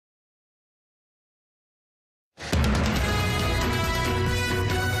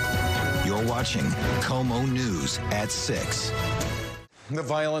watching KOMO News at 6. The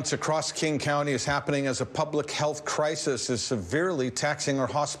violence across King County is happening as a public health crisis is severely taxing our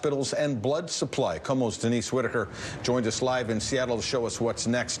hospitals and blood supply. KOMO's Denise Whitaker joined us live in Seattle to show us what's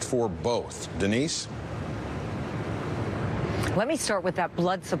next for both. Denise? Let me start with that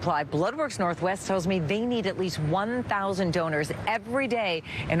blood supply. BloodWorks Northwest tells me they need at least 1,000 donors every day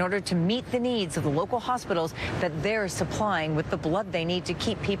in order to meet the needs of the local hospitals that they're supplying with the blood they need to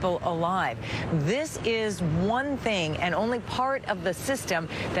keep people alive. This is one thing and only part of the system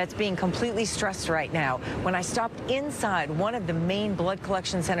that's being completely stressed right now. When I stopped inside one of the main blood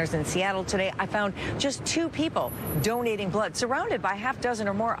collection centers in Seattle today, I found just 2 people donating blood, surrounded by half dozen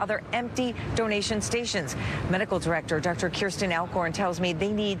or more other empty donation stations. Medical Director Dr. Kirsten Alcorn tells me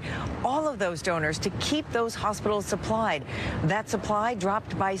they need all of those donors to keep those hospitals supplied. That supply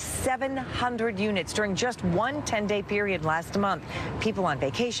dropped by 700 units during just one 10-day period last month. People on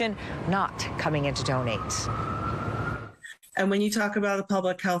vacation not coming in to donate. And when you talk about a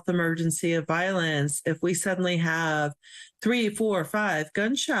public health emergency of violence, if we suddenly have 3, 4, 5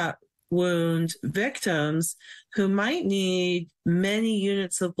 gunshot wound victims who might need many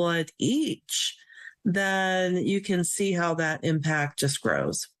units of blood each, then you can see how that impact just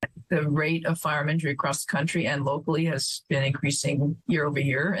grows. The rate of firearm injury across the country and locally has been increasing year over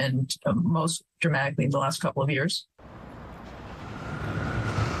year, and most dramatically in the last couple of years.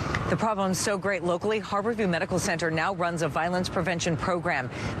 The problem's so great locally, Harborview Medical Center now runs a violence prevention program.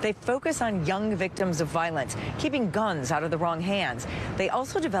 They focus on young victims of violence, keeping guns out of the wrong hands. They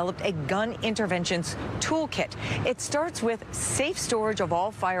also developed a gun interventions toolkit. It starts with safe storage of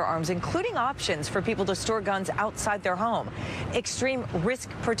all firearms, including options for people to store guns outside their home, extreme risk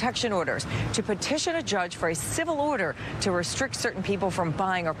protection orders, to petition a judge for a civil order to restrict certain people from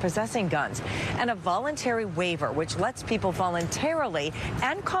buying or possessing guns, and a voluntary waiver, which lets people voluntarily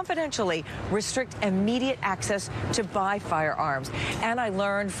and confidentially restrict immediate access to buy firearms. And I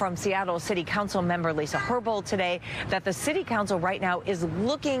learned from Seattle City Council member Lisa Herbold today that the City Council right now is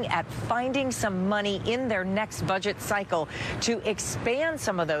looking at finding some money in their next budget cycle to expand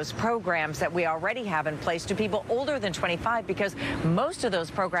some of those programs that we already have in place to people older than 25, because most of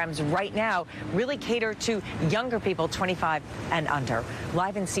those programs right now really cater to younger people 25 and under.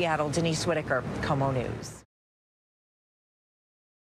 Live in Seattle, Denise Whitaker, KOMO News.